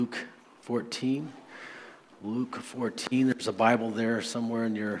Luke 14. Luke 14. There's a Bible there somewhere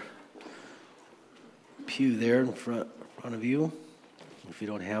in your pew there in front of you, if you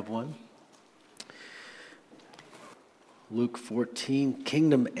don't have one. Luke 14,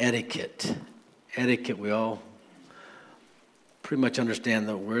 kingdom etiquette. Etiquette, we all pretty much understand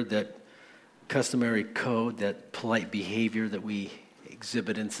the word, that customary code, that polite behavior that we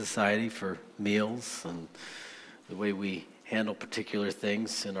exhibit in society for meals and the way we handle particular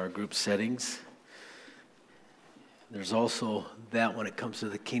things in our group settings. There's also that when it comes to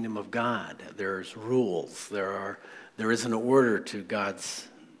the kingdom of God. There's rules. There is an order to God's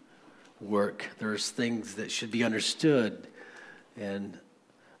work. There's things that should be understood and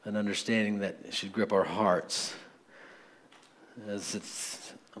an understanding that should grip our hearts. I'm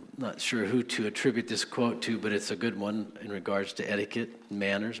not sure who to attribute this quote to, but it's a good one in regards to etiquette and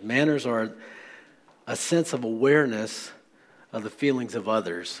manners. Manners are a sense of awareness of the feelings of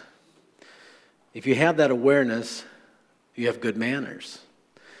others. If you have that awareness, you have good manners,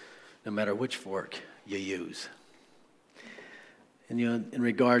 no matter which fork you use. And in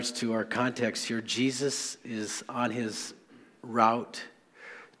regards to our context here, Jesus is on his route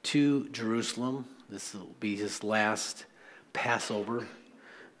to Jerusalem. This will be his last Passover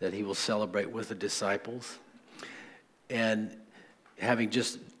that he will celebrate with the disciples. And having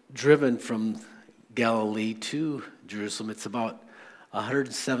just driven from Galilee to Jerusalem, it's about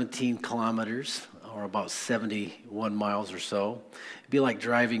 117 kilometers, or about 71 miles or so. It'd be like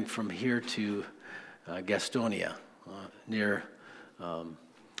driving from here to Gastonia, near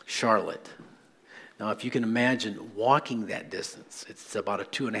Charlotte. Now, if you can imagine walking that distance, it's about a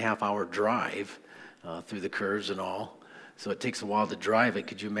 2.5-hour drive through the curves and all. So it takes a while to drive it.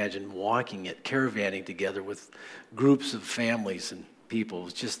 Could you imagine walking it, caravanning together with groups of families and people?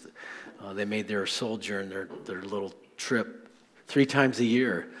 It's just, they made their sojourn, their little trip 3 times a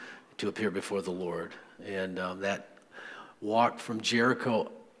year to appear before the Lord. And that walk from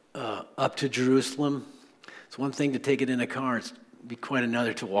Jericho up to Jerusalem, it's one thing to take it in a car. It's be quite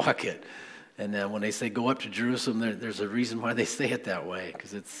another to walk it. And when they say go up to Jerusalem, there's a reason why they say it that way,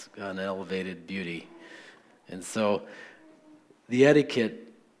 because it's an elevated beauty. And so the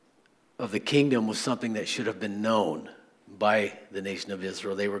etiquette of the kingdom was something that should have been known by the nation of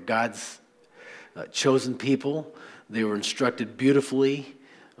Israel. They were God's chosen people. They were instructed beautifully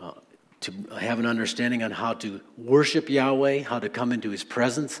to have an understanding on how to worship Yahweh, how to come into his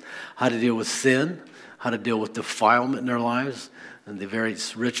presence, how to deal with sin, how to deal with defilement in their lives, and the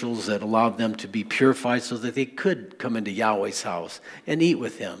various rituals that allowed them to be purified so that they could come into Yahweh's house and eat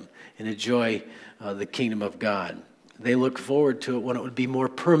with him and enjoy the kingdom of God. They looked forward to it when it would be more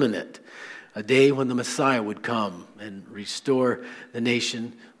permanent, a day when the Messiah would come and restore the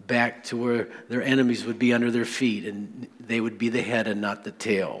nation back to where their enemies would be under their feet and they would be the head and not the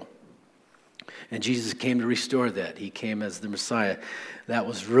tail. And Jesus came to restore that. He came as the Messiah. That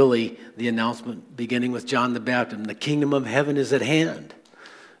was really the announcement beginning with John the Baptist. The kingdom of heaven is at hand.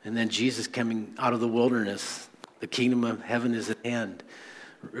 And then Jesus coming out of the wilderness. The kingdom of heaven is at hand.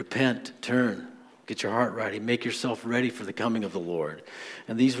 Repent, turn, get your heart right. Make yourself ready for the coming of the Lord.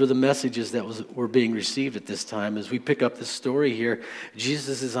 And these were the messages that were being received at this time. As we pick up this story here,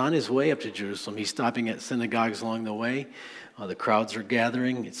 Jesus is on his way up to Jerusalem. He's stopping at synagogues along the way. The crowds are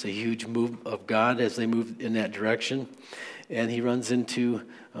gathering. It's a huge move of God as they move in that direction. And he runs into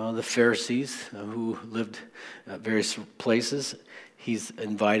the Pharisees who lived at various places. He's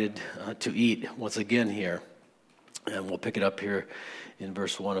invited to eat once again here. And we'll pick it up here in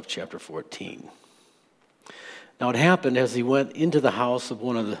verse 1 of chapter 14. Now it happened as he went into the house of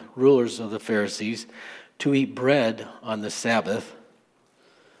one of the rulers of the Pharisees to eat bread on the Sabbath,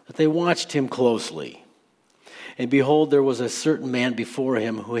 that they watched him closely. And behold, there was a certain man before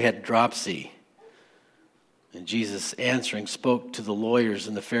him who had dropsy. And Jesus answering spoke to the lawyers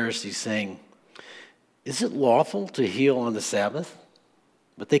and the Pharisees, saying, "Is it lawful to heal on the Sabbath?"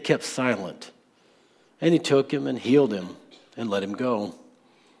 But they kept silent. And he took him and healed him and let him go.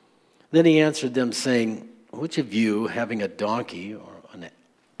 Then he answered them, saying, "Which of you, having a donkey or an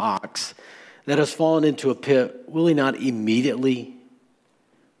ox that has fallen into a pit, will he not immediately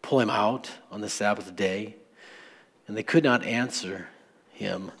pull him out on the Sabbath day?" And they could not answer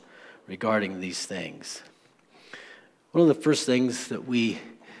him regarding these things. One of the first things that we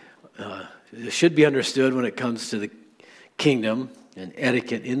should be understood when it comes to the kingdom and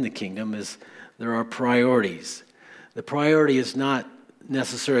etiquette in the kingdom is there are priorities. The priority is not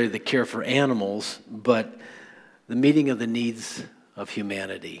necessarily the care for animals, but the meeting of the needs of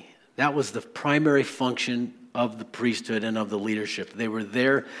humanity. That was the primary function of the priesthood and of the leadership. They were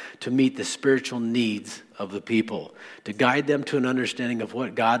there to meet the spiritual needs of the people, to guide them to an understanding of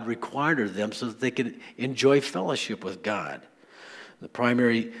what God required of them so that they could enjoy fellowship with God. The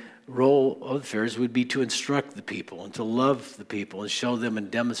primary role of the Pharisees would be to instruct the people and to love the people and show them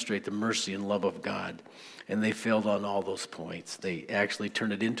and demonstrate the mercy and love of God. And they failed on all those points. They actually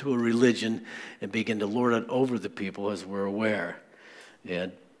turned it into a religion and began to lord it over the people, as we're aware.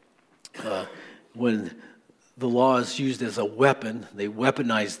 And when the law is used as a weapon, they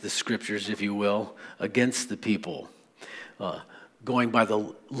weaponize the scriptures, if you will, against the people, going by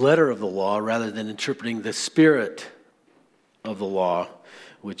the letter of the law rather than interpreting the spirit of the law,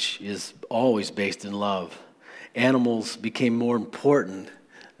 which is always based in love. Animals became more important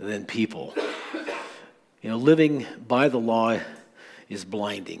than people. Living by the law is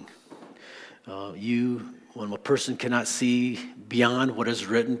blinding. When a person cannot see beyond what is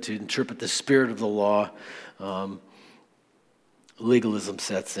written to interpret the spirit of the law, legalism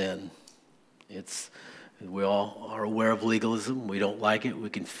sets in. We all are aware of legalism. We don't like it. We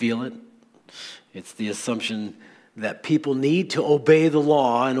can feel it. It's the assumption that people need to obey the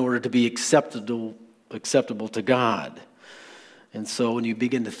law in order to be acceptable to God. And so when you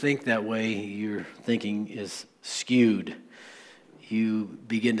begin to think that way, your thinking is skewed. You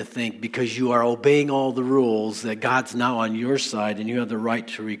begin to think because you are obeying all the rules that God's now on your side and you have the right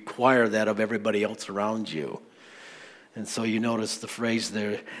to require that of everybody else around you. And so you notice the phrase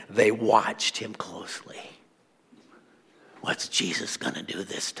there, they watched him closely. What's Jesus going to do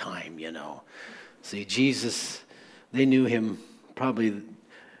this time, See, Jesus, they knew him, probably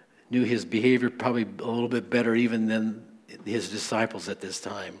knew his behavior probably a little bit better even than his disciples at this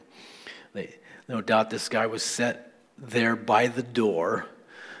time. No doubt this guy was set there by the door.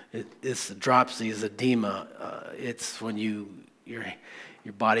 It's dropsy, is edema. It's when your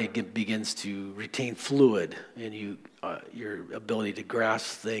body begins to retain fluid and your ability to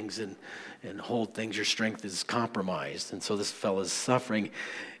grasp things and hold things, your strength is compromised. And so this fellow's suffering.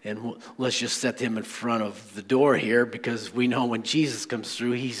 And let's just set him in front of the door here because we know when Jesus comes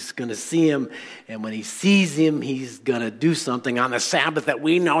through, he's going to see him. And when he sees him, he's going to do something on the Sabbath that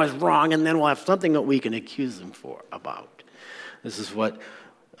we know is wrong. And then we'll have something that we can accuse him about. This is what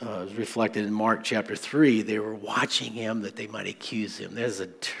is reflected in Mark chapter 3. They were watching him that they might accuse him. There's a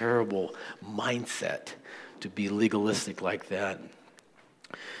terrible mindset to be legalistic like that.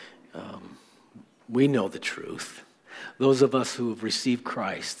 We know the truth. Those of us who have received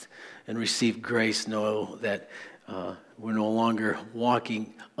Christ and received grace know that we're no longer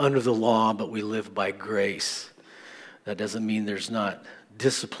walking under the law, but we live by grace. That doesn't mean there's not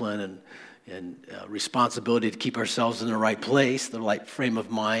discipline and responsibility to keep ourselves in the right place, the right frame of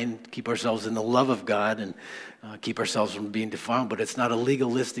mind, keep ourselves in the love of God, and keep ourselves from being defiled. But it's not a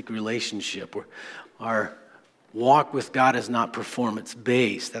legalistic relationship. Our walk with God is not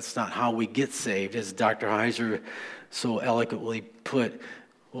performance-based. That's not how we get saved. As Dr. Heiser so eloquently put,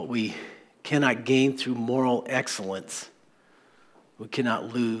 what we cannot gain through moral excellence, we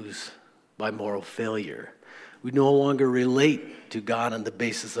cannot lose by moral failure. We no longer relate to God on the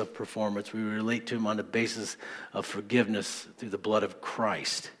basis of performance. We relate to him on the basis of forgiveness through the blood of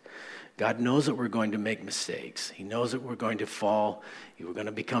Christ. God knows that we're going to make mistakes. He knows that we're going to fall. We're going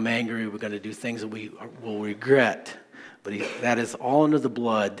to become angry. We're going to do things that we will regret. But that is all under the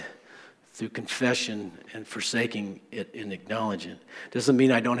blood through confession and forsaking it and acknowledging it. Doesn't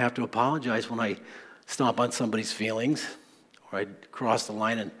mean I don't have to apologize when I stomp on somebody's feelings or I cross the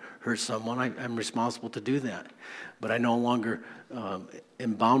line and hurt someone. I'm responsible to do that. But I no longer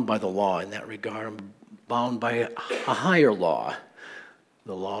am bound by the law in that regard. I'm bound by a higher law,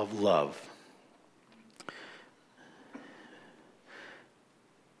 the law of love.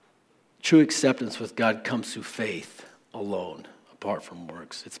 True acceptance with God comes through faith alone, apart from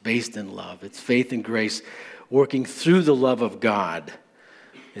works. It's based in love. It's faith and grace working through the love of God.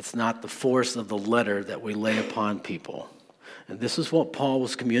 It's not the force of the letter that we lay upon people. And this is what Paul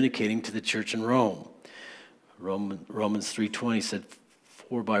was communicating to the church in Rome. Romans 3:20 said,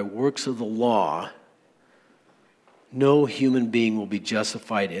 "For by works of the law, no human being will be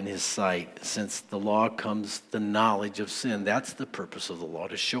justified in his sight, since the law comes the knowledge of sin." That's the purpose of the law,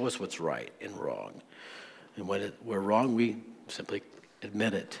 to show us what's right and wrong. And when we're wrong, we simply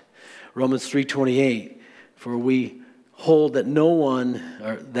admit it. Romans 3:28, "For we hold that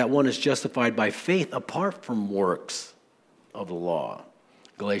that one is justified by faith apart from works of the law."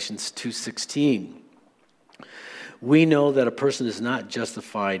 Galatians 2:16, "We know that a person is not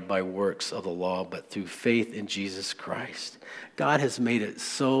justified by works of the law, but through faith in Jesus Christ." God has made it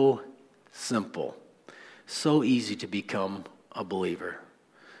so simple, so easy to become a believer.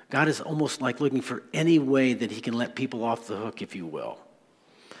 God is almost like looking for any way that he can let people off the hook, if you will.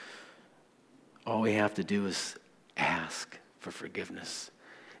 All we have to do is ask for forgiveness.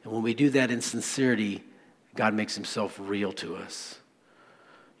 And when we do that in sincerity, God makes himself real to us.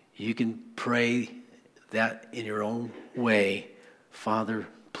 You can pray that in your own way. Father,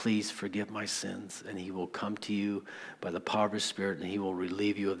 please forgive my sins. And he will come to you by the power of his Spirit, and he will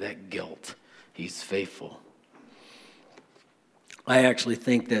relieve you of that guilt. He's faithful. I actually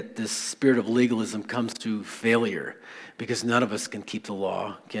think that this spirit of legalism comes through failure, because none of us can keep the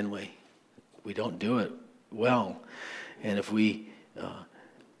law, can we? We don't do it well. And if we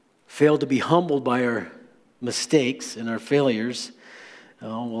fail to be humbled by our mistakes and our failures,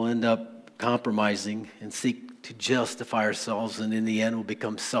 we'll end up compromising and seek to justify ourselves, and in the end we'll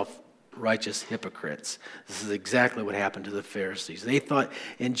become self-righteous hypocrites. This is exactly what happened to the Pharisees. They thought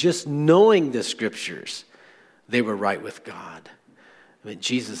in just knowing the scriptures, they were right with God. I mean,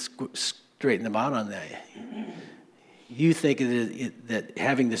 Jesus straightened them out on that. You think that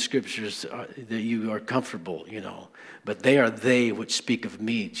having the scriptures, that you are comfortable, but they are they which speak of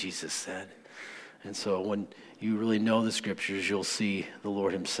me, Jesus said. And so when you really know the scriptures, you'll see the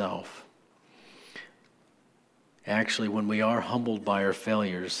Lord himself. Actually, when we are humbled by our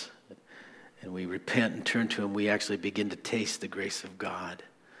failures and we repent and turn to him, we actually begin to taste the grace of God.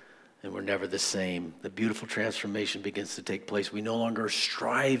 And we're never the same. The beautiful transformation begins to take place. We no longer are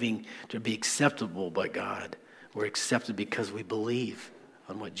striving to be acceptable by God. We're accepted because we believe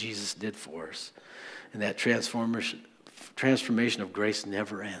on what Jesus did for us. And that transformation of grace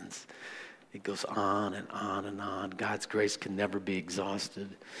never ends. It goes on and on and on. God's grace can never be exhausted.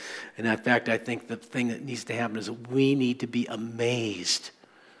 And in fact, I think the thing that needs to happen is we need to be amazed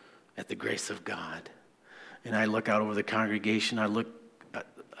at the grace of God. And I look out over the congregation, I look at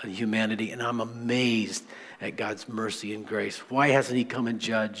humanity, and I'm amazed at God's mercy and grace. Why hasn't he come and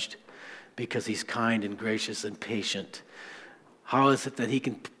judged? Because he's kind and gracious and patient. How is it that he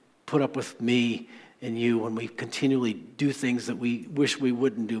can put up with me and you when we continually do things that we wish we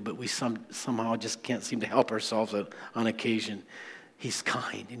wouldn't do, but we somehow just can't seem to help ourselves on occasion? He's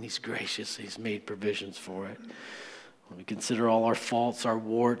kind and he's gracious. He's made provisions for it. When we consider all our faults, our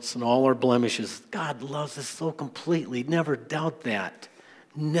warts, and all our blemishes, God loves us so completely. Never doubt that.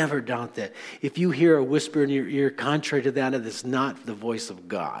 Never doubt that. If you hear a whisper in your ear contrary to that, it is not the voice of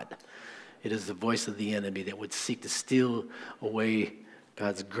God. It is the voice of the enemy that would seek to steal away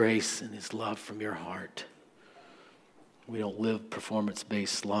God's grace and his love from your heart. We don't live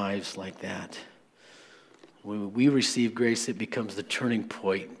performance-based lives like that. When we receive grace, it becomes the turning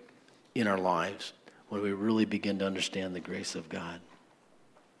point in our lives when we really begin to understand the grace of God.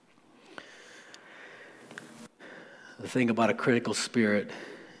 The thing about a critical spirit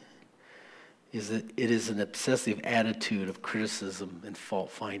is that it is an obsessive attitude of criticism and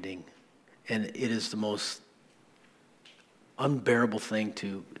fault-finding. And it is the most unbearable thing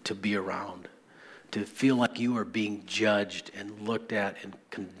to be around, to feel like you are being judged and looked at and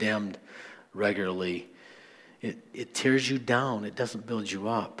condemned regularly. It tears you down. It doesn't build you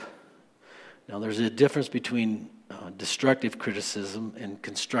up. Now, there's a difference between destructive criticism and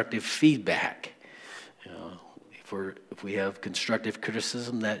constructive feedback. If we have constructive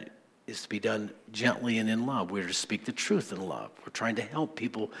criticism, that is to be done gently and in love. We're to speak the truth in love. We're trying to help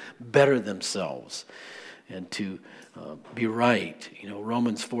people better themselves and to be right.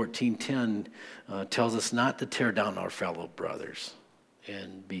 Romans 14:10 tells us not to tear down our fellow brothers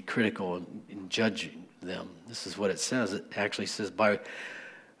and be critical in judging them. This is what it says. It actually says, but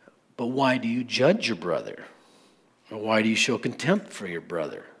why do you judge your brother? Or why do you show contempt for your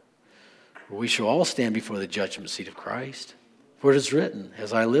brother? For we shall all stand before the judgment seat of Christ. For it is written,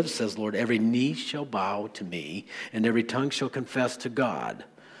 as I live, says the Lord, every knee shall bow to me, and every tongue shall confess to God,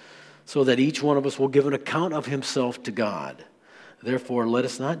 so that each one of us will give an account of himself to God. Therefore, let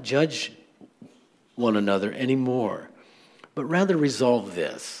us not judge one another anymore, but rather resolve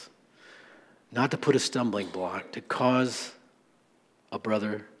this, not to put a stumbling block, to cause a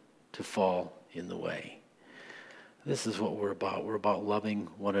brother to fall in the way. This is what we're about. We're about loving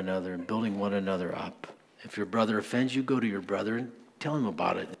one another and building one another up. If your brother offends you, go to your brother and tell him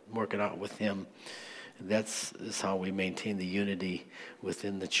about it, work it out with him. And that's how we maintain the unity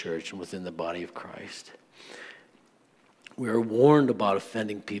within the church and within the body of Christ. We are warned about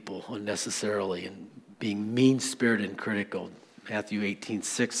offending people unnecessarily and being mean-spirited and critical. Matthew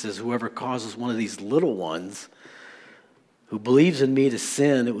 18:6 says, whoever causes one of these little ones who believes in me to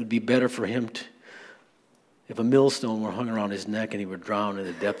sin, it would be better for him if a millstone were hung around his neck and he were drowned in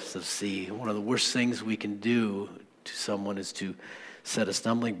the depths of the sea. One of the worst things we can do to someone is to set a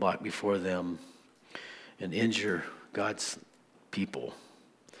stumbling block before them and injure God's people.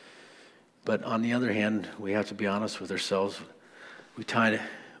 But on the other hand, we have to be honest with ourselves. We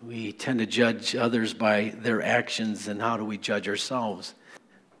tend to judge others by their actions, and how do we judge ourselves?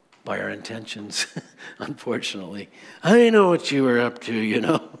 By our intentions, unfortunately. I know what you were up to, you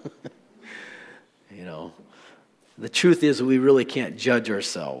know. The truth is we really can't judge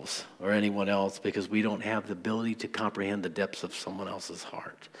ourselves or anyone else because we don't have the ability to comprehend the depths of someone else's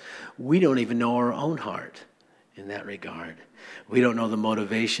heart. We don't even know our own heart in that regard. We don't know the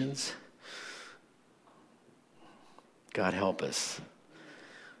motivations. God help us.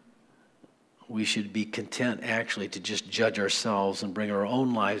 We should be content actually to just judge ourselves and bring our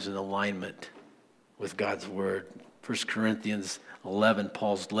own lives in alignment with God's word. 1 Corinthians 11,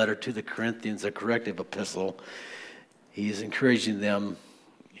 Paul's letter to the Corinthians, a corrective epistle. He is encouraging them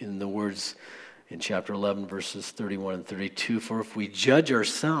in the words in chapter 11, verses 31 and 32. For if we judge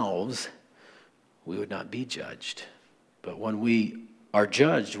ourselves, we would not be judged. But when we are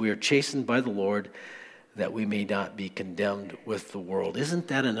judged, we are chastened by the Lord, that we may not be condemned with the world. Isn't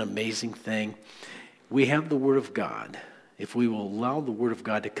that an amazing thing? We have the Word of God. If we will allow the Word of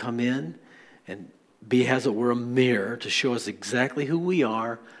God to come in and be, as it were, a mirror to show us exactly who we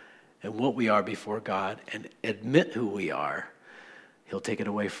are and what we are before God, and admit who we are, He'll take it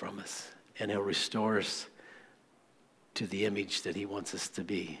away from us, and He'll restore us to the image that He wants us to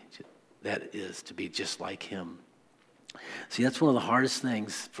be. That is, to be just like Him. See, that's one of the hardest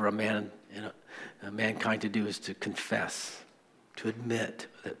things for a man and mankind to do, is to confess, to admit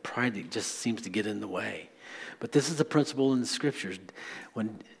that pride just seems to get in the way. But this is the principle in the Scriptures.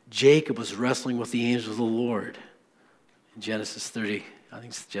 When Jacob was wrestling with the angel of the Lord in Genesis 30, I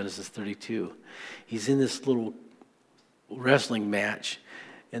think it's Genesis 32, he's in this little wrestling match,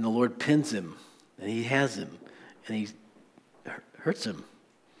 and the Lord pins him, and He has him, and He hurts him.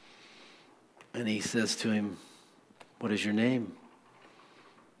 And He says to him, "What is your name?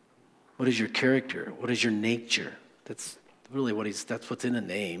 What is your character? What is your nature?" That's really that's what's in a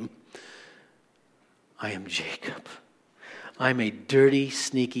name. I am Jacob. I'm a dirty,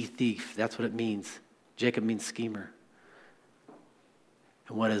 sneaky thief. That's what it means. Jacob means schemer.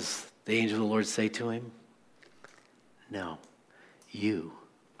 And what does the angel of the Lord say to him? No, you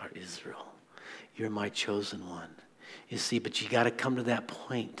are Israel. You're my chosen one. You see, but you got to come to that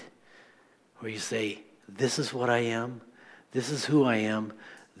point where you say, this is what I am. This is who I am.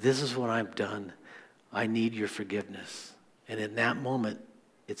 This is what I've done. I need your forgiveness. And in that moment,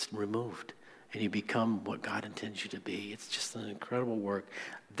 it's removed. And you become what God intends you to be. It's just an incredible work.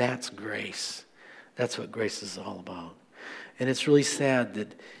 That's grace. That's what grace is all about. And it's really sad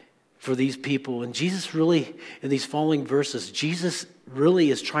that for these people, and Jesus really, in these following verses, Jesus really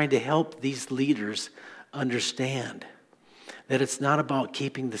is trying to help these leaders understand that it's not about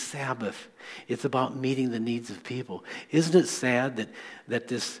keeping the Sabbath. It's about meeting the needs of people. Isn't it sad that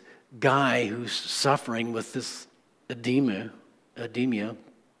this guy who's suffering with this edema,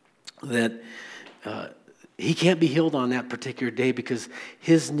 that he can't be healed on that particular day because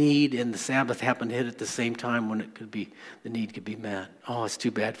his need and the Sabbath happened to hit at the same time when the need could be met. Oh, it's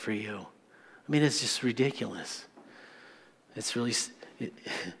too bad for you. I mean, it's just ridiculous. It's really, and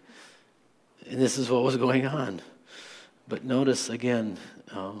this is what was going on. But notice again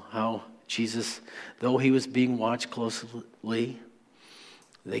how Jesus, though He was being watched closely,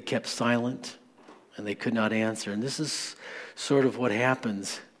 they kept silent and they could not answer. And this is sort of what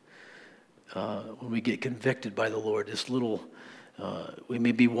happens when we get convicted by the Lord. This little, we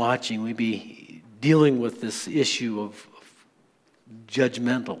may be watching, we be dealing with this issue of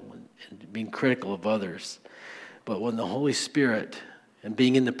judgmental and being critical of others. But when the Holy Spirit, and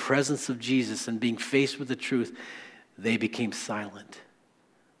being in the presence of Jesus and being faced with the truth, they became silent.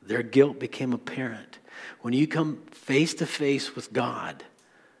 Their guilt became apparent. When you come face to face with God,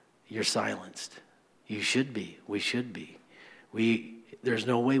 you're silenced. You should be. We should be. There's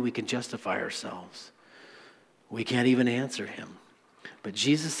no way we can justify ourselves. We can't even answer Him. But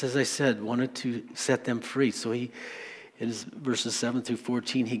Jesus, as I said, wanted to set them free. So He, in verses 7 through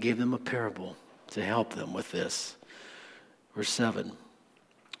 14, He gave them a parable to help them with this. Verse 7.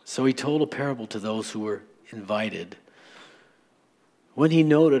 So He told a parable to those who were invited. When He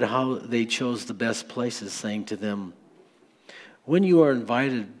noted how they chose the best places, saying to them, when you are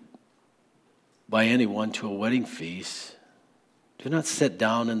invited by anyone to a wedding feast, do not sit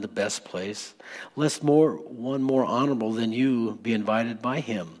down in the best place, lest one more honorable than you be invited by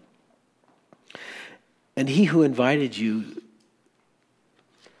him. And he who invited you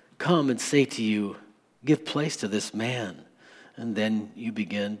come and say to you, give place to this man. And then you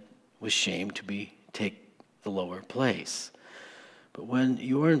begin with shame to take the lower place. But when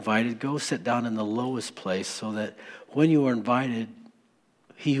you are invited, go sit down in the lowest place, so that when you are invited,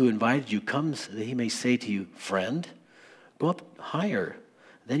 he who invited you comes, that he may say to you, friend, go up higher.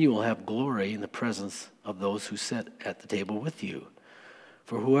 Then you will have glory in the presence of those who sit at the table with you.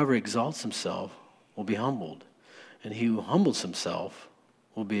 For whoever exalts himself will be humbled, and he who humbles himself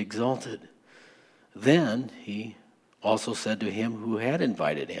will be exalted. Then he also said to him who had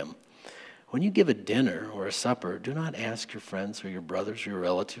invited him, when you give a dinner or a supper, do not ask your friends or your brothers or your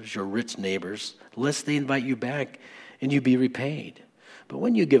relatives, your rich neighbors, lest they invite you back and you be repaid. But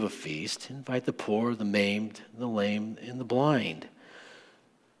when you give a feast, invite the poor, the maimed, the lame, and the blind.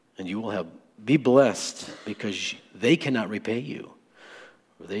 And you will be blessed, because they cannot repay you,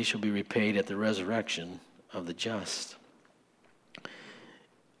 for they shall be repaid at the resurrection of the just.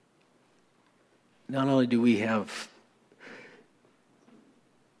 Not only do we have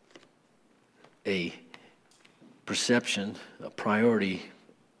a perception, a priority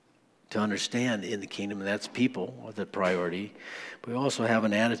to understand in the kingdom, and that's people are the priority, but we also have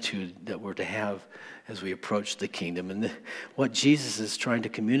an attitude that we're to have as we approach the kingdom. And what Jesus is trying to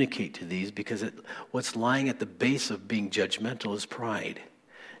communicate to these, because what's lying at the base of being judgmental is pride.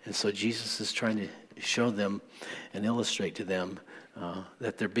 And so Jesus is trying to show them and illustrate to them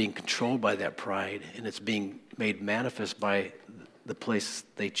that they're being controlled by that pride, and it's being made manifest by the place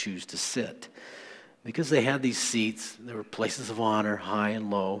they choose to sit. Because they had these seats, there were places of honor, high and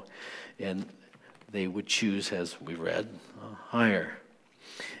low, and they would choose, as we read, higher.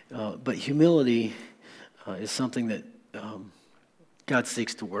 But humility is something that God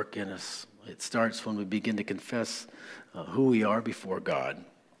seeks to work in us. It starts when we begin to confess who we are before God.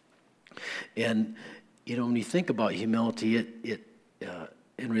 And, when you think about humility, it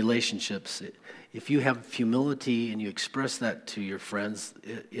in relationships, if you have humility and you express that to your friends,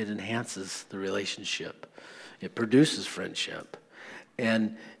 it enhances the relationship. It produces friendship.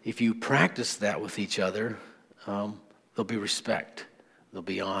 And if you practice that with each other, there'll be respect. There'll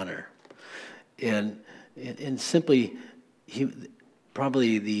be honor. And simply,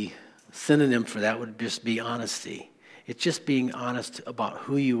 probably the synonym for that would just be honesty. It's just being honest about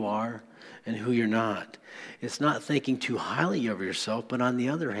who you are and who you're not. It's not thinking too highly of yourself, but on the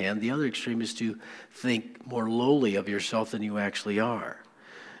other hand, the other extreme is to think more lowly of yourself than you actually are.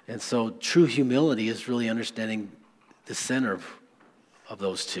 And so true humility is really understanding the center of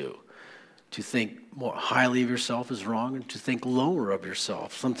those two. To think more highly of yourself is wrong, and to think lower of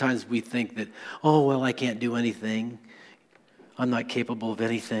yourself. Sometimes we think that, I can't do anything. I'm not capable of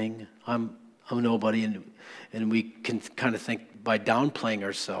anything. I'm nobody. And we can kind of think by downplaying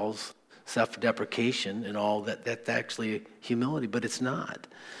ourselves, self-deprecation and all, that's actually humility, but it's not.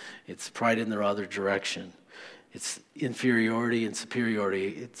 It's pride in the other direction. It's inferiority and superiority.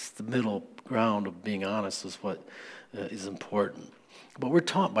 It's the middle ground of being honest is what is important. But we're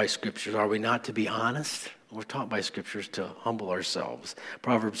taught by Scriptures, are we not, to be honest? We're taught by Scriptures to humble ourselves.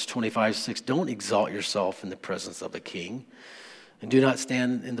 Proverbs 25:6, don't exalt yourself in the presence of a king, and do not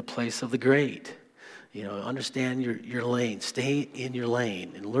stand in the place of the great. Understand your lane. Stay in your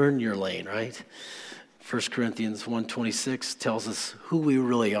lane and learn your lane, right? 1 Corinthians 1:26 tells us who we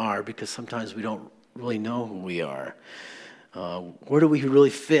really are, because sometimes we don't really know who we are. Where do we really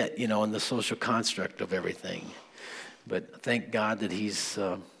fit, in the social construct of everything? But thank God that he's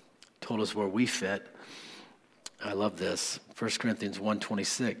told us where we fit. I love this. 1 Corinthians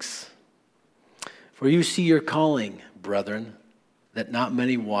 1:26. For you see your calling, brethren, that not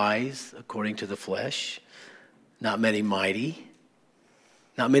many wise according to the flesh, not many mighty,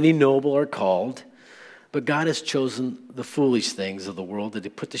 not many noble are called, but God has chosen the foolish things of the world to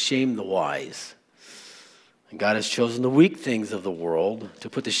put to shame the wise. And God has chosen the weak things of the world to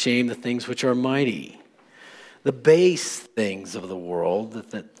put to shame the things which are mighty. The base things of the world,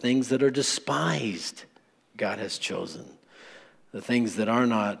 the things that are despised, God has chosen. The things that are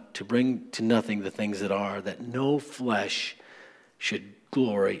not, to bring to nothing the things that are, that no flesh should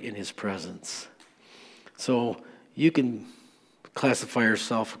glory in his presence. So you can classify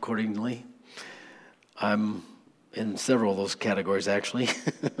yourself accordingly. I'm in several of those categories, actually.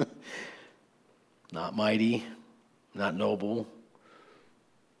 Not mighty, not noble,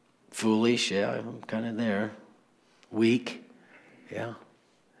 foolish, I'm kind of there. Weak,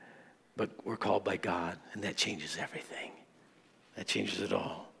 but we're called by God, and that changes everything. That changes it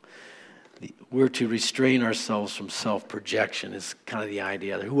all. We're to restrain ourselves from self-projection is kind of the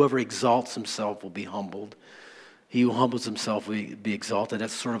idea. That whoever exalts himself will be humbled. He who humbles himself will be exalted.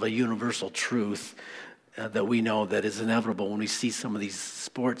 That's sort of a universal truth that we know that is inevitable when we see some of these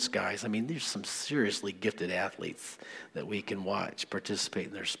sports guys. I mean, there's some seriously gifted athletes that we can watch participate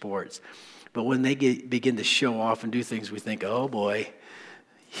in their sports. But when they begin to show off and do things, we think, oh boy,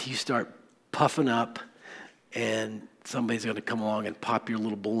 you start puffing up and somebody's going to come along and pop your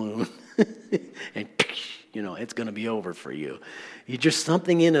little balloon and, it's going to be over for you. You just,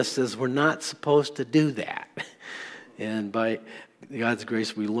 something in us says we're not supposed to do that. And by God's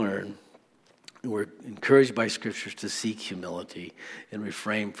grace, we learn. We're encouraged by scriptures to seek humility and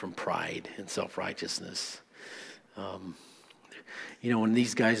refrain from pride and self-righteousness. When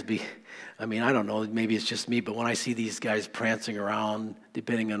these guys I don't know, maybe it's just me, but when I see these guys prancing around,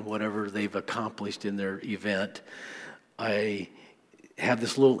 depending on whatever they've accomplished in their event, I have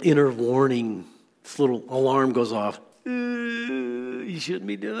this little inner warning, this little alarm goes off. You shouldn't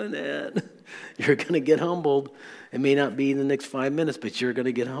be doing that. You're going to get humbled. It may not be in the next 5 minutes, but you're going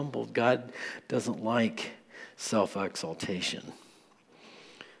to get humbled. God doesn't like self-exaltation.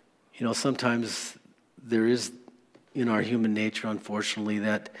 Sometimes there is in our human nature, unfortunately,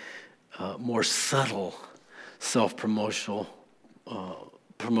 that more subtle self-promotion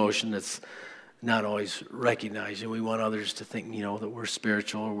that's not always recognized. And we want others to think, that we're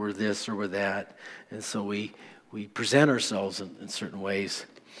spiritual or we're this or we're that. And so we present ourselves in certain ways,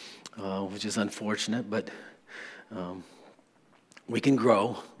 which is unfortunate, but we can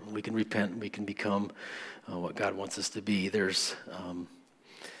grow, we can repent, we can become what God wants us to be. There's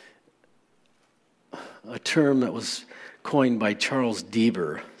a term that was coined by Charles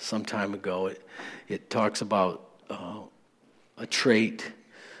Deaver some time ago. It talks about a trait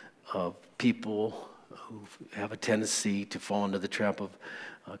of people who have a tendency to fall into the trap of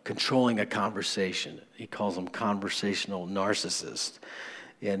controlling a conversation. He calls them conversational narcissists.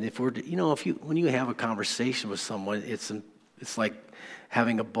 And when you have a conversation with someone, it's like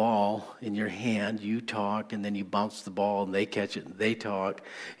having a ball in your hand. You talk, and then you bounce the ball, and they catch it, and they talk,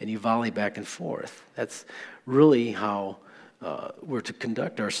 and you volley back and forth. That's really how we're to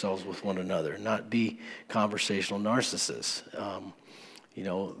conduct ourselves with one another, not be conversational narcissists.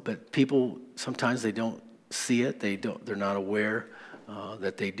 But people sometimes they don't see it. They're not aware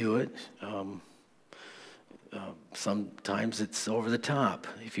that they do it. Sometimes it's over the top.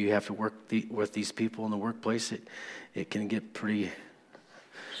 If you have to work with these people in the workplace, it can get pretty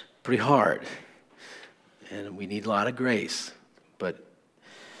hard, and we need a lot of grace. But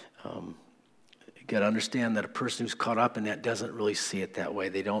you got to understand that a person who's caught up in that doesn't really see it that way.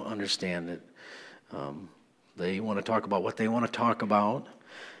 They don't understand it. They want to talk about what they want to talk about,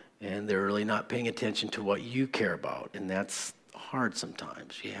 and they're really not paying attention to what you care about, and that's hard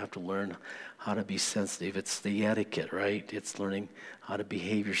sometimes. You have to learn how to be sensitive. It's the etiquette, right? It's learning how to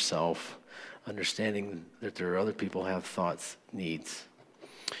behave yourself, understanding that there are other people who have thoughts, needs.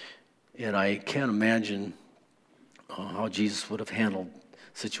 And I can't imagine how Jesus would have handled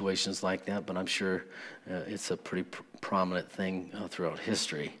situations like that, but I'm sure it's a pretty prominent thing throughout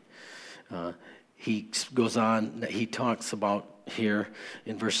history. He goes on, he talks about here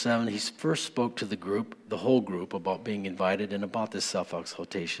in verse 7, he first spoke to the whole group, about being invited and about this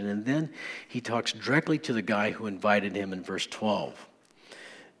self-exaltation. And then he talks directly to the guy who invited him in verse 12.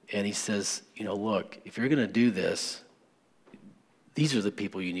 And he says, look, if you're going to do this, these are the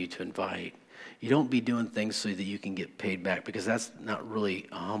people you need to invite. You don't be doing things so that you can get paid back, because that's not really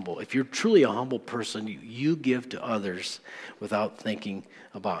humble. If you're truly a humble person, you give to others without thinking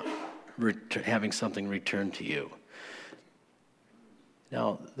about having something returned to you.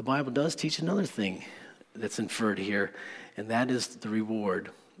 Now, the Bible does teach another thing that's inferred here, and that is the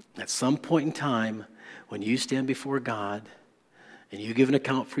reward. At some point in time, when you stand before God and you give an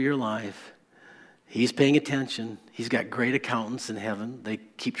account for your life, He's paying attention. He's got great accountants in heaven. They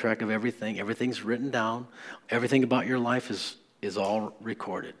keep track of everything. Everything's written down. Everything about your life is all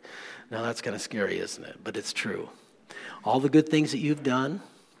recorded. Now, that's kind of scary, isn't it? But it's true. All the good things that you've done,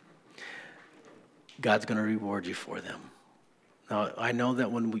 God's going to reward you for them. Now, I know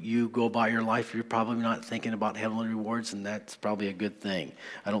that when you go about your life, you're probably not thinking about heavenly rewards, and that's probably a good thing.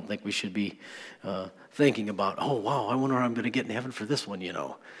 I don't think we should be thinking about, oh, wow, I wonder how I'm going to get in heaven for this one,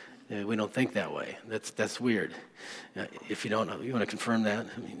 We don't think that way. That's weird. If you don't know, you want to confirm that?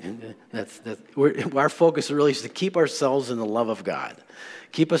 Our focus really is to keep ourselves in the love of God.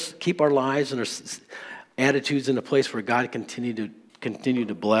 Keep our lives and our attitudes in a place where God continue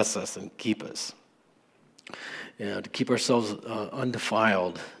to bless us and keep us. To keep ourselves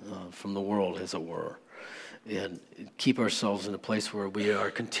undefiled from the world, as it were, and keep ourselves in a place where we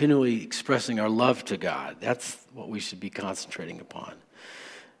are continually expressing our love to God. That's what we should be concentrating upon.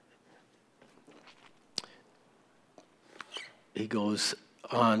 He goes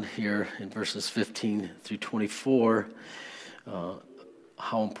on here in verses 15 through 24,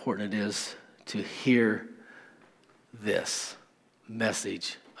 how important it is to hear this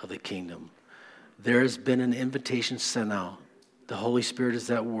message of the kingdom. There has been an invitation sent out. The Holy Spirit is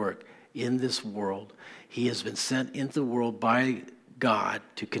at work. in this world. He has been sent into the world by God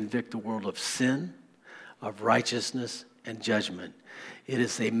to convict the world of sin, of righteousness, and judgment. It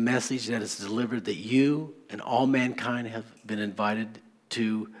is a message that is delivered that you and all mankind have been invited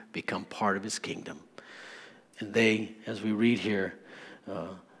to become part of his kingdom. And they, as we read here,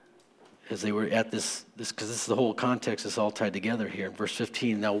 as they were at this, because this is the whole context, it's all tied together here in verse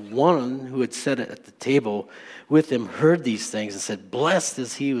 15. Now one who had sat at the table with him heard these things and said, "Blessed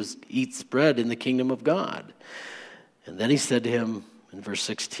is he who eats bread in the kingdom of God." And then he said to him in verse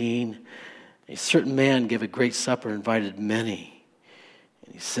 16, "A certain man gave a great supper and invited many.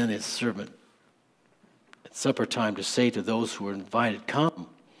 And he sent his servant at supper time to say to those who were invited, 'Come,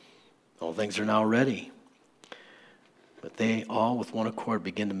 all things are now ready.' But they all with one accord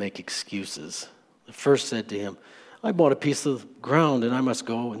began to make excuses. The first said to him, 'I bought a piece of ground and I must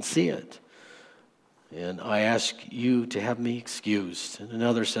go and see it. And I ask you to have me excused.' And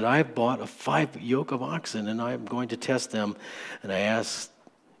another said, 'I have bought 5 yoke of oxen and I am going to test them. And I ask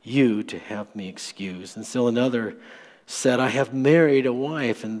you to have me excused.' And still another said, 'I have married a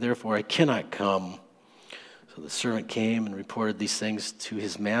wife and therefore I cannot come.' So the servant came and reported these things to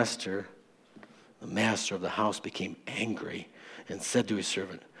his master. The master of the house became angry and said to his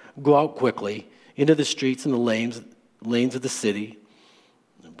servant, 'Go out quickly into the streets and the lanes of the city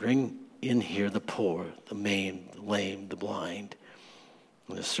and bring in here the poor, the maimed, the lame, the blind.'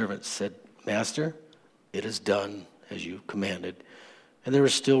 And the servant said, 'Master, it is done as you commanded, and there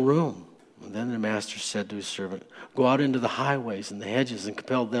is still room.' And then the master said to his servant, 'Go out into the highways and the hedges and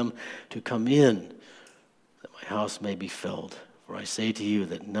compel them to come in, that my house may be filled. For I say to you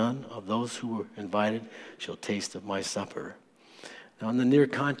that none of those who were invited shall taste of my supper.'" Now, in the near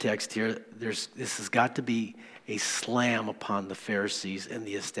context here, this has got to be a slam upon the Pharisees and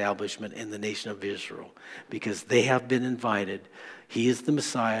the establishment in the nation of Israel, because they have been invited. He is the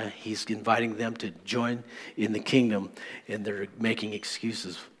Messiah. He's inviting them to join in the kingdom, and they're making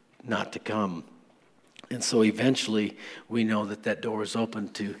excuses not to come. And so eventually, we know that door is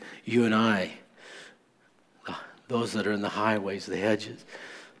open to you and I, those that are in the highways, the hedges,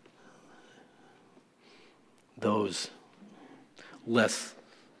 those less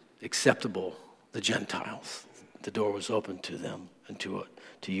acceptable, the Gentiles. The door was open to them and to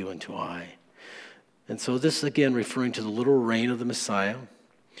you and to I. And so this, again, referring to the literal reign of the Messiah.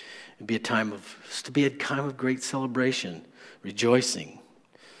 It'd be a time of great celebration, rejoicing.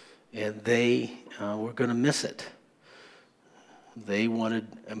 And they were going to miss it. They wanted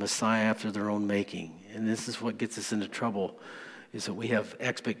a Messiah after their own making. And this is what gets us into trouble, is that we have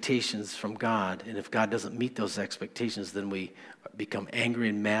expectations from God. And if God doesn't meet those expectations, then we become angry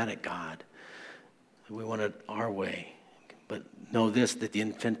and mad at God. We want it our way. But know this, that the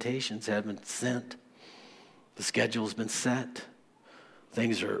invitations have been sent. The schedule has been set.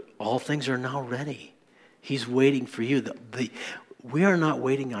 All things are now ready. He's waiting for you. We are not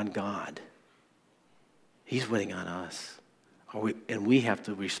waiting on God. He's waiting on us. And we have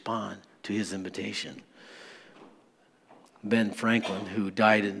to respond to his invitation. Ben Franklin, who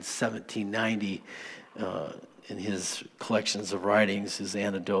died in 1790, in his collections of writings, his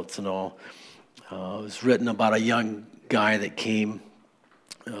anecdotes and all, was written about a young guy that came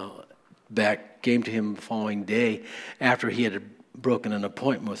to him the following day after he had broken an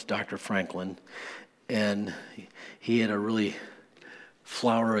appointment with Dr. Franklin, and he had a really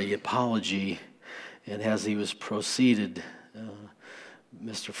flowery apology. And as he was proceeded,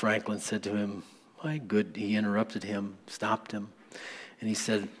 Mr. Franklin said to him, he interrupted him, stopped him, and he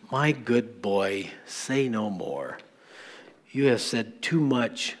said, "My good boy, say no more. You have said too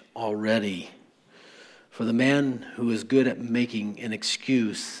much already. For the man who is good at making an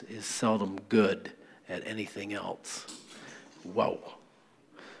excuse is seldom good at anything else." Whoa.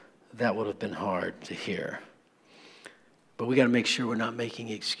 That would have been hard to hear. But we got to make sure we're not making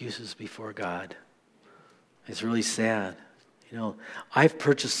excuses before God. It's really sad. I've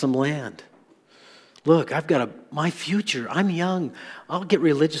purchased some land. Look, I've got my future. I'm young. I'll get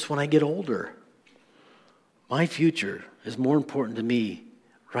religious when I get older. My future is more important to me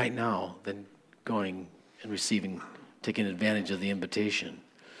right now than going and taking advantage of the invitation.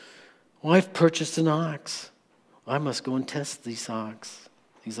 Well, I've purchased an ox. I must go and test these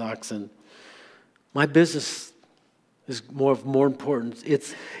oxen. My business is more important.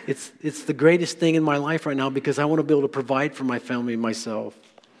 It's the greatest thing in my life right now because I want to be able to provide for my family and myself.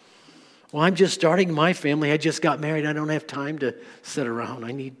 Well, I'm just starting my family. I just got married. I don't have time to sit around.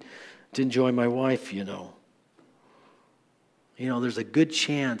 I need to enjoy my wife, There's a good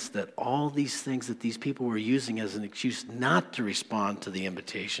chance that all these things that these people were using as an excuse not to respond to the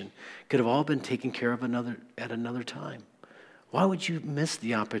invitation could have all been taken care of at another time. Why would you miss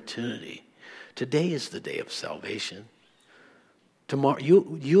the opportunity? Today is the day of salvation. Tomorrow,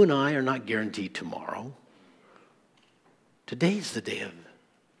 you and I are not guaranteed tomorrow. Today is the day of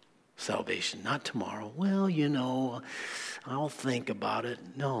salvation, not tomorrow. Well, I'll think about it.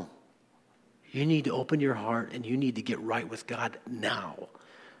 No. You need to open your heart and you need to get right with God now.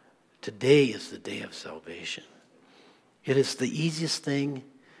 Today is the day of salvation. It is the easiest thing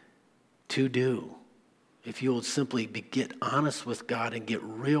to do if you will simply get honest with God and get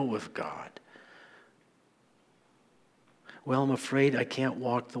real with God. Well, I'm afraid I can't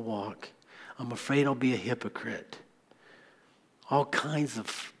walk the walk. I'm afraid I'll be a hypocrite. All kinds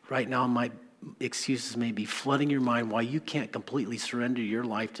of, right now, my excuses may be flooding your mind why you can't completely surrender your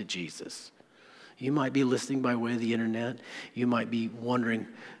life to Jesus. You might be listening by way of the internet. You might be wondering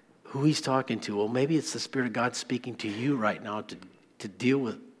who he's talking to. Well, maybe it's the Spirit of God speaking to you right now to deal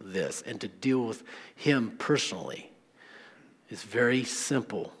with this and to deal with him personally. It's very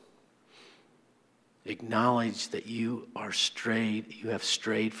simple. Acknowledge that you have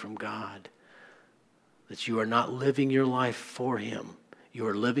strayed from God. That you are not living your life for him. You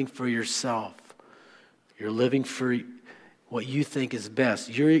are living for yourself. You're living for what you think is best.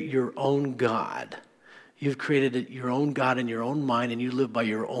 You're your own God. You've created your own God in your own mind, and you live by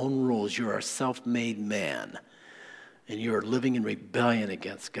your own rules. You are a self-made man, and you are living in rebellion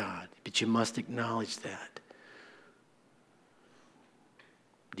against God. But you must acknowledge that.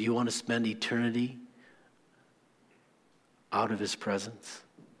 Do you want to spend eternity out of his presence?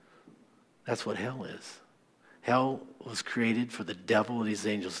 That's what hell is. Hell was created for the devil and his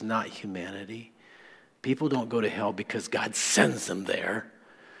angels, not humanity. People don't go to hell because God sends them there.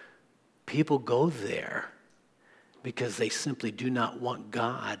 People go there because they simply do not want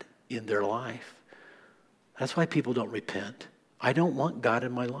God in their life. That's why people don't repent. I don't want God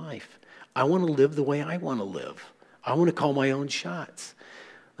in my life. I want to live the way I want to live. I want to call my own shots.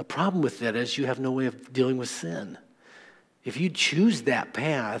 The problem with that is you have no way of dealing with sin. If you choose that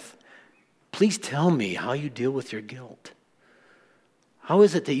path, please tell me how you deal with your guilt. How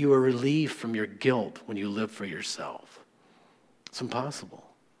is it that you are relieved from your guilt when you live for yourself? It's impossible.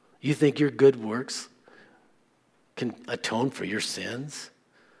 You think your good works can atone for your sins?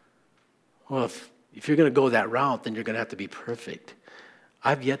 Well, if you're going to go that route, then you're going to have to be perfect.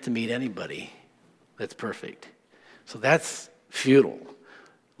 I've yet to meet anybody that's perfect. So that's futile.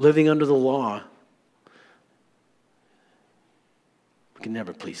 Living under the law, we can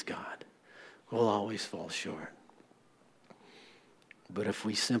never please God. We'll always fall short. But if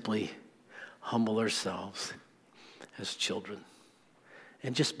we simply humble ourselves as children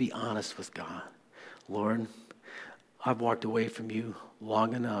and just be honest with God, Lord, I've walked away from you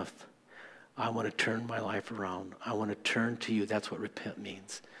long enough. I want to turn my life around. I want to turn to you. That's what repent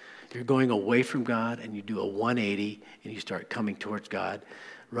means. You're going away from God and you do a 180 and you start coming towards God,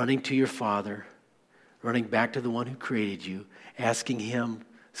 running to your Father, running back to the one who created you, asking him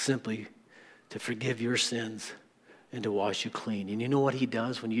simply to forgive your sins and to wash you clean. And you know what he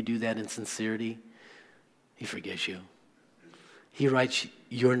does when you do that in sincerity? He forgives you. He writes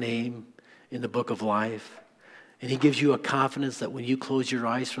your name in the book of life. And he gives you a confidence that when you close your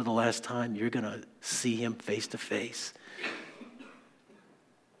eyes for the last time, you're going to see him face to face.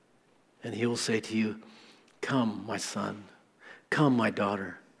 And he will say to you, come, my son. Come, my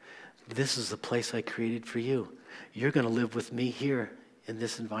daughter. This is the place I created for you. You're going to live with me here in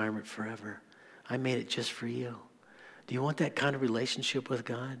this environment forever. I made it just for you. Do you want that kind of relationship with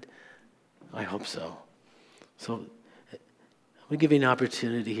God? I hope so. So we give you an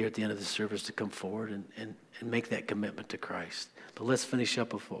opportunity here at the end of the service to come forward and make that commitment to Christ. But let's finish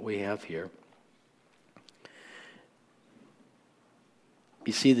up with what we have here.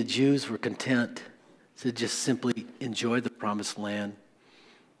 You see, the Jews were content to just simply enjoy the promised land.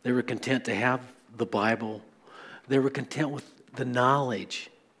 They were content to have the Bible. They were content with the knowledge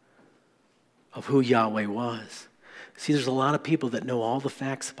of who Yahweh was. See, there's a lot of people that know all the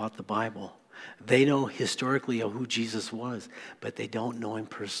facts about the Bible. They know historically of who Jesus was, but they don't know him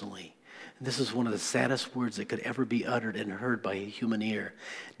personally. And this is one of the saddest words that could ever be uttered and heard by a human ear.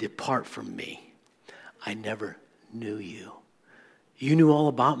 Depart from me. I never knew you. You knew all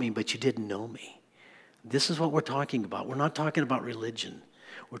about me, but you didn't know me. This is what we're talking about. We're not talking about religion.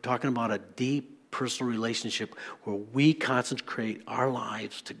 We're talking about a deep personal relationship where we consecrate our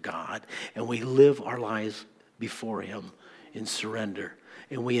lives to God and we live our lives before him in surrender.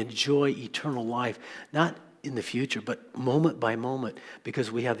 And we enjoy eternal life, not in the future, but moment by moment, because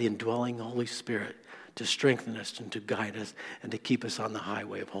we have the indwelling Holy Spirit to strengthen us and to guide us and to keep us on the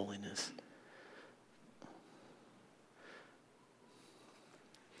highway of holiness.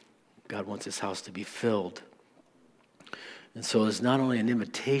 God wants his house to be filled And so it's not only an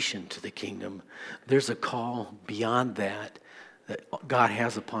invitation to the kingdom, there's a call beyond that God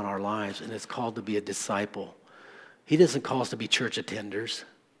has upon our lives, and it's called to be a disciple. He doesn't call us to be church attenders.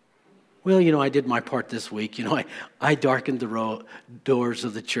 Well, I did my part this week. I darkened the doors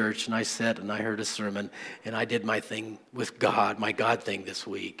of the church, and I sat and I heard a sermon, and I did my thing with God, my God thing this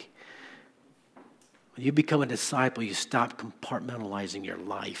week. When you become a disciple, you stop compartmentalizing your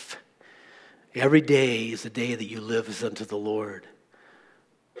life. Every day is the day that you live as unto the Lord.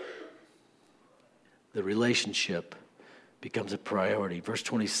 The relationship becomes a priority. Verse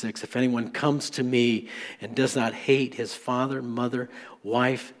 26, if anyone comes to me and does not hate his father, mother,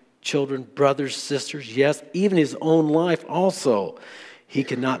 wife, children, brothers, sisters, yes, even his own life also, he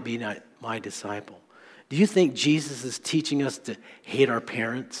cannot be my disciple. Do you think Jesus is teaching us to hate our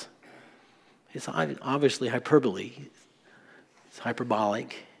parents? It's obviously hyperbole. It's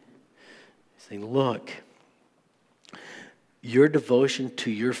hyperbolic. He's saying, look, your devotion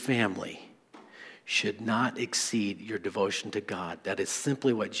to your family should not exceed your devotion to God. That is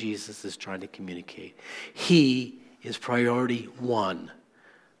simply what Jesus is trying to communicate. He is priority one.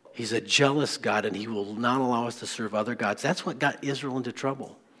 He's a jealous God, and he will not allow us to serve other gods. That's what got Israel into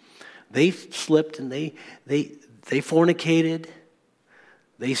trouble. They slipped and they fornicated,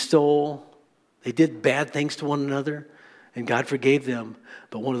 they stole, they did bad things to one another, and God forgave them.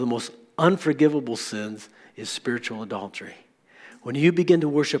 But one of the most unforgivable sins is spiritual adultery. When you begin to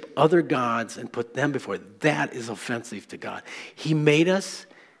worship other gods and put them before, that is offensive to God. He made us,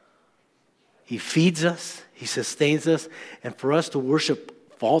 he feeds us, he sustains us, and for us to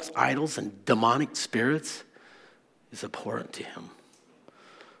worship false idols and demonic spirits is abhorrent to him.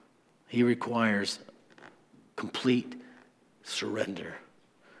 He requires complete surrender.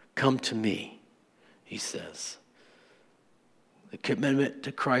 Come to me, he says. The commitment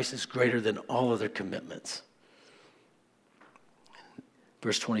to Christ is greater than all other commitments.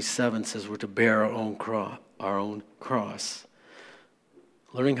 Verse 27 says we're to bear our own cross.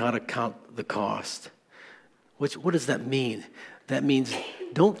 Learning how to count the cost. What does that mean? That means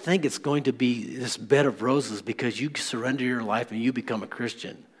don't think it's going to be this bed of roses because you surrender your life and you become a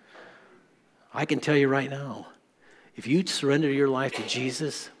Christian. I can tell you right now, if you surrender your life to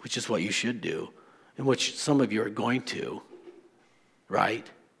Jesus, which is what you should do, and which some of you are going to, right?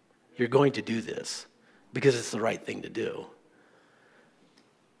 You're going to do this because it's the right thing to do.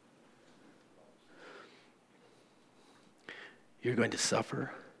 You're going to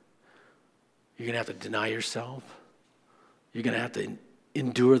suffer. You're going to have to deny yourself. You're going to have to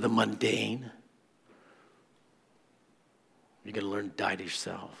endure the mundane. You're going to learn to die to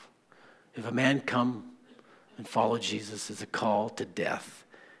yourself. If a man come and follow Jesus, it's a call to death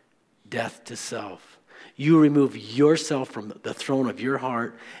to self. You remove yourself from the throne of your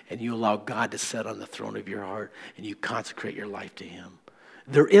heart and you allow God to sit on the throne of your heart and you consecrate your life to him.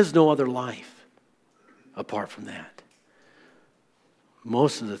 There is no other life apart from that.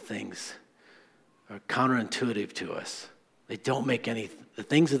 Most of the things are counterintuitive to us. The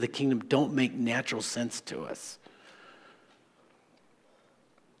things of the kingdom don't make natural sense to us.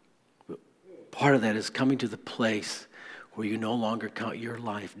 Part of that is coming to the place where you no longer count your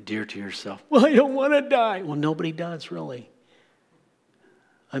life dear to yourself. Well, I don't want to die. Well, nobody does, really.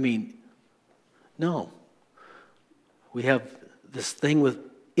 No. We have this thing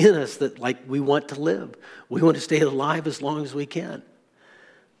within us that we want to live. We want to stay alive as long as we can.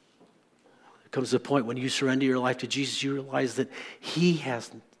 There comes a point when you surrender your life to Jesus, you realize that he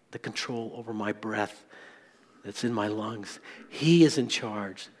has the control over my breath that's in my lungs. He is in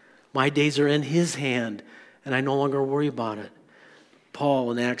charge. My days are in his hand, and I no longer worry about it.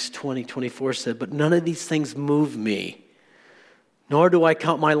 Paul in Acts 20:24 said, but none of these things move me, nor do I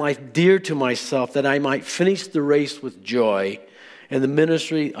count my life dear to myself, that I might finish the race with joy and the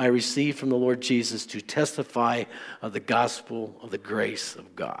ministry I received from the Lord Jesus to testify of the gospel of the grace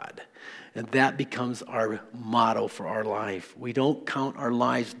of God. And that becomes our motto for our life. We don't count our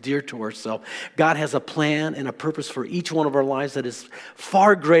lives dear to ourselves. God has a plan and a purpose for each one of our lives that is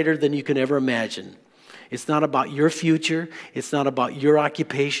far greater than you can ever imagine. It's not about your future. It's not about your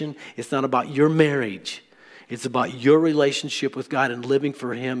occupation. It's not about your marriage. It's about your relationship with God and living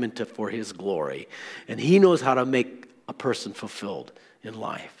for him and for his glory. And he knows how to make a person fulfilled in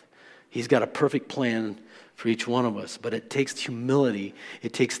life. He's got a perfect plan for each one of us, but it takes humility.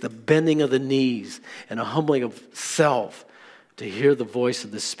 It takes the bending of the knees and a humbling of self to hear the voice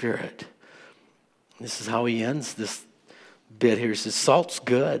of the Spirit. This is how he ends this bit here. He says, salt's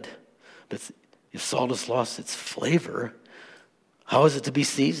good, but if salt has lost its flavor, how is it to be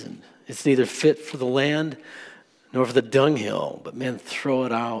seasoned? It's neither fit for the land nor for the dunghill, but men throw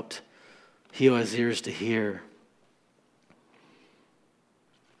it out. He who has ears to hear.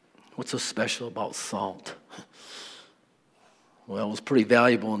 What's so special about salt? Well, it was pretty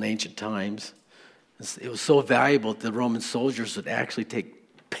valuable in ancient times. It was so valuable that the Roman soldiers would actually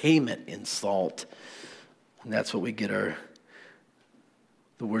take payment in salt. And that's what we get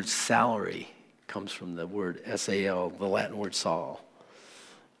the word salary comes from the word S-A-L, the Latin word Saul.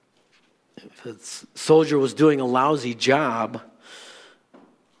 If a soldier was doing a lousy job,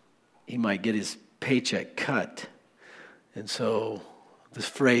 he might get his paycheck cut. And so this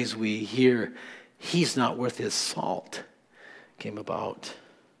phrase we hear, he's not worth his salt, came about.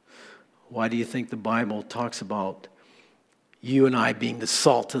 Why do you think the Bible talks about you and I being the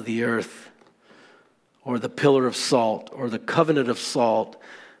salt of the earth, or the pillar of salt, or the covenant of salt?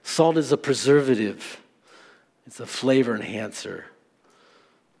 Salt is a preservative. It's a flavor enhancer.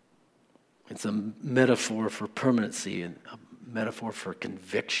 It's a metaphor for permanency and a metaphor for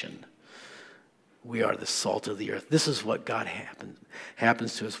conviction. We are the salt of the earth. This is what God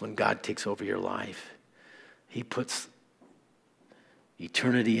happens to us when God takes over your life. He puts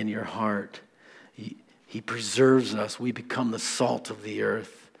eternity in your heart. He preserves us. We become the salt of the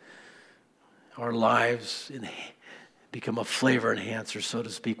earth. Our lives become a flavor enhancer, so to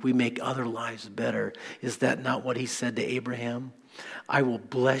speak. We make other lives better. Is that not what he said to Abraham? I will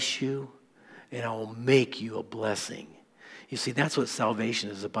bless you and I will make you a blessing. You see, that's what salvation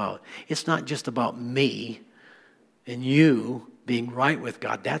is about. It's not just about me and you being right with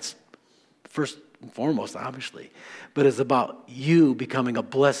God. That's first and foremost, obviously. But it's about you becoming a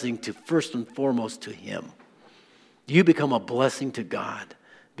blessing to first and foremost to him. You become a blessing to God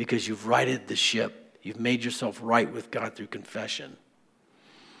because you've righted the ship. You've made yourself right with God through confession.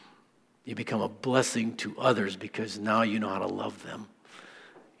 You become a blessing to others because now you know how to love them.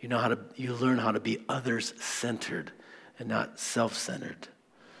 You learn how to be others-centered and not self-centered.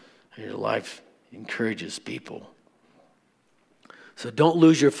 And your life encourages people. So don't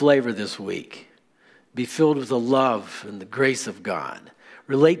lose your flavor this week. Be filled with the love and the grace of God.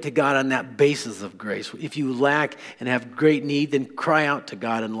 Relate to God on that basis of grace. If you lack and have great need, then cry out to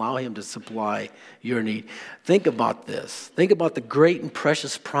God and allow him to supply your need. Think about this. Think about the great and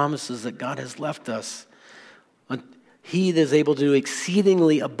precious promises that God has left us. He that is able to do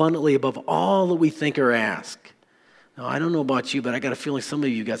exceedingly abundantly above all that we think or ask. Now, I don't know about you, but I got a feeling some of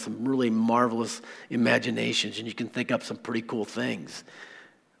you got some really marvelous imaginations and you can think up some pretty cool things.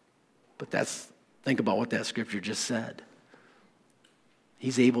 But think about what that scripture just said.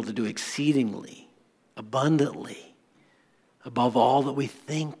 He's able to do exceedingly, abundantly, above all that we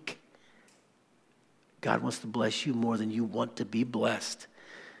think. God wants to bless you more than you want to be blessed.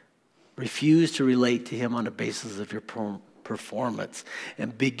 Refuse to relate to him on the basis of your performance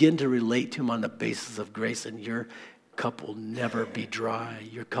and begin to relate to him on the basis of grace, and your cup will never be dry.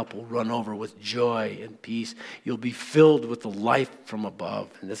 Your cup will run over with joy and peace. You'll be filled with the life from above,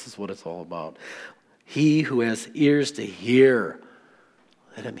 and this is what it's all about. He who has ears to hear,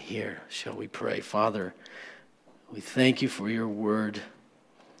 let him hear. Shall we pray? Father, we thank you for your word.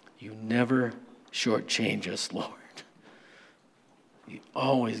 You never shortchange us, Lord. You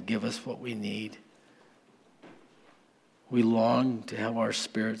always give us what we need. We long to have our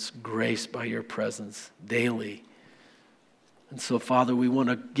spirits graced by your presence daily. And so, Father, we want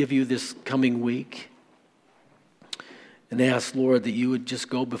to give you this coming week and ask, Lord, that you would just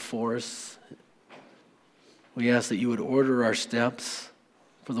go before us. We ask that you would order our steps,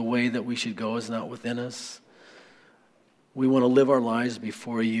 for the way that we should go is not within us. We want to live our lives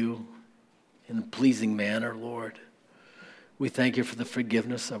before you in a pleasing manner, Lord. We thank you for the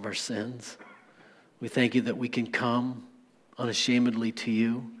forgiveness of our sins. We thank you that we can come unashamedly to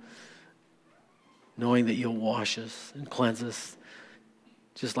you, knowing that you'll wash us and cleanse us,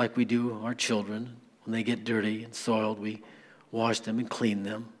 just like we do our children. When they get dirty and soiled, we wash them and clean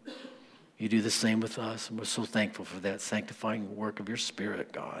them. You do the same with us, and we're so thankful for that sanctifying work of your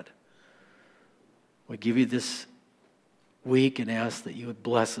Spirit, God. We give you this week and ask that you would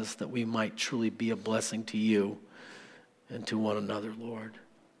bless us, that we might truly be a blessing to you and to one another, Lord.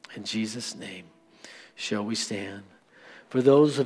 In Jesus' name, shall we stand? For those of